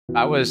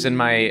I was in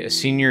my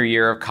senior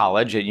year of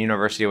college at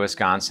University of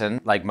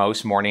Wisconsin. Like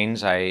most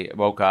mornings, I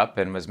woke up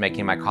and was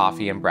making my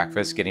coffee and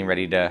breakfast, getting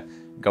ready to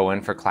go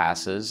in for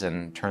classes,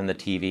 and turned the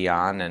TV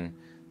on and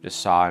just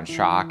saw in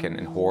shock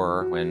and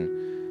horror when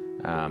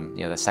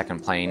the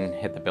second plane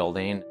hit the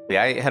building.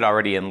 I had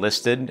already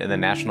enlisted in the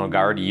National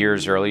Guard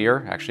years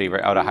earlier, actually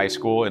right out of high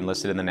school,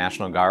 enlisted in the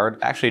National Guard,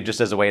 actually just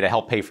as a way to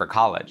help pay for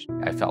college.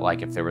 I felt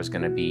like if there was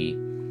going to be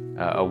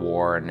a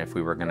war and if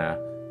we were going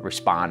to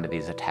respond to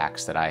these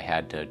attacks, that I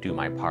had to do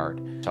my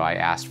part. So I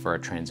asked for a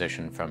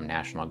transition from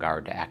National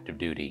Guard to active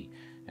duty.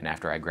 And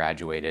after I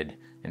graduated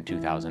in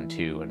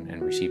 2002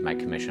 and received my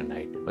commission,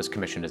 I was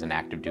commissioned as an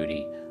active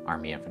duty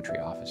Army infantry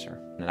officer.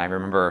 And I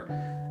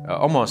remember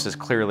almost as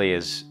clearly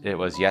as it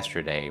was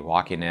yesterday,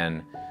 walking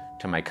in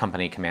to my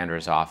company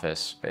commander's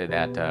office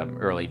that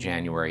early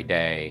January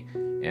day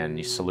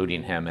and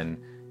saluting him and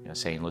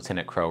saying,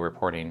 "Lieutenant Crow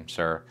reporting,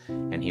 sir."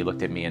 And he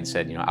looked at me and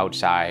said,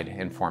 outside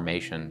in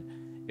formation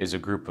is a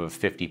group of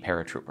 50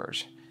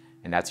 paratroopers,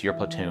 and that's your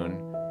platoon.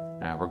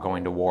 We're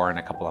going to war in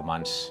a couple of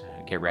months.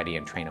 Get ready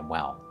and train them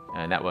well.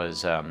 And that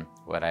was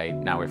what I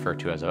now refer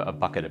to as a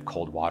bucket of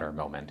cold water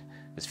moment.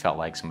 It felt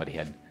like somebody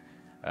had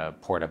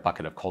poured a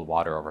bucket of cold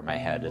water over my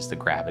head as the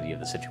gravity of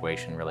the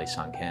situation really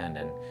sunk in,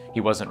 and he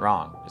wasn't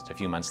wrong. Just a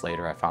few months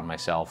later, I found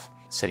myself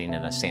sitting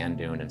in a sand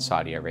dune in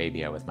Saudi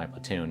Arabia with my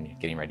platoon,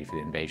 getting ready for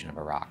the invasion of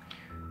Iraq.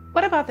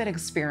 What about that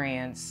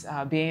experience,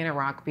 being in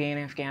Iraq, being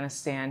in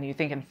Afghanistan, you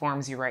think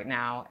informs you right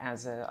now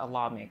as a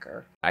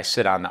lawmaker? I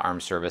sit on the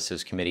Armed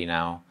Services Committee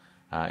now,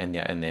 in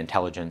the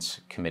Intelligence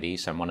Committee,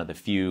 so I'm one of the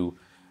few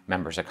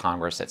members of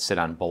Congress that sit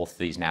on both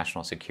these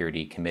national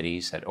security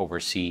committees that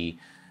oversee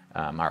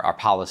our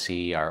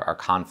policy, our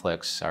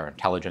conflicts, our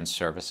intelligence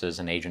services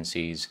and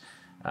agencies,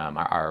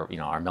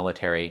 our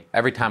military.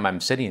 Every time I'm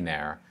sitting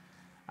there,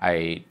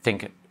 I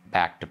think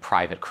back to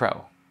Private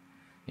Crow,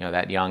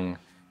 that young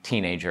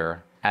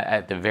teenager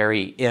at the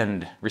very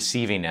end,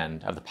 receiving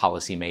end of the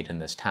policy made in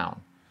this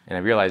town. And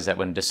I realize that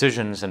when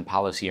decisions and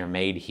policy are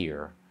made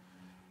here,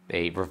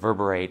 they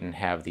reverberate and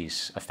have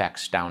these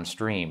effects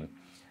downstream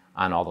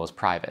on all those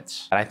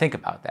privates. And I think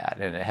about that,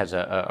 and it has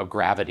a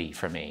gravity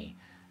for me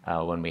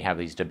when we have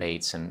these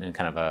debates and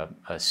kind of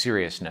a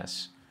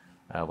seriousness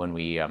when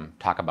we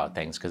talk about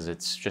things, because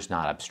it's just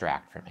not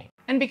abstract for me.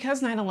 And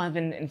because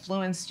 9/11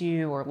 influenced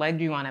you or led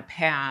you on a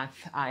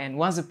path and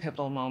was a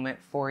pivotal moment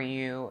for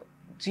you,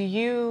 do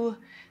you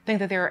think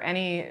that there are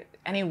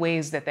any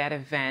ways that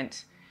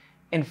event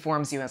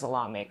informs you as a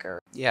lawmaker?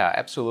 Yeah,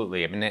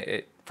 absolutely. I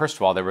mean, first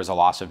of all, there was a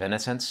loss of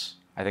innocence,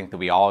 I think, that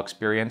we all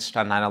experienced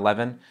on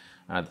 9/11,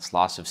 this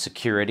loss of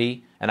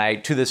security. And I,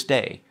 to this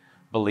day,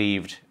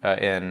 believed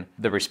in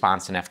the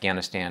response in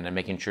Afghanistan and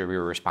making sure we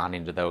were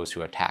responding to those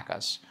who attack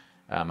us.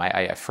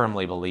 I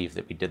firmly believe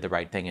that we did the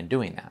right thing in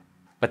doing that.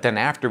 But then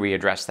after we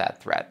addressed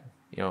that threat,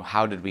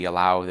 how did we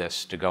allow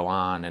this to go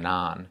on and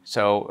on?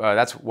 So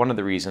that's one of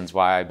the reasons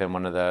why I've been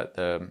one of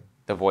the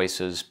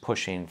voices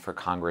pushing for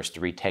Congress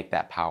to retake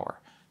that power,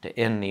 to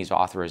end these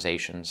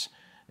authorizations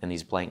and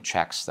these blank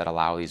checks that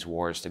allow these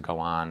wars to go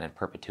on in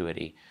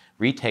perpetuity.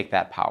 Retake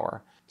that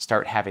power,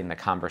 start having the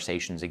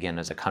conversations again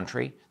as a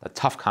country, the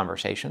tough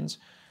conversations,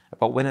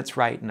 about when it's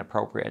right and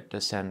appropriate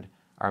to send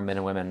our men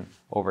and women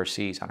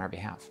overseas on our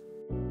behalf.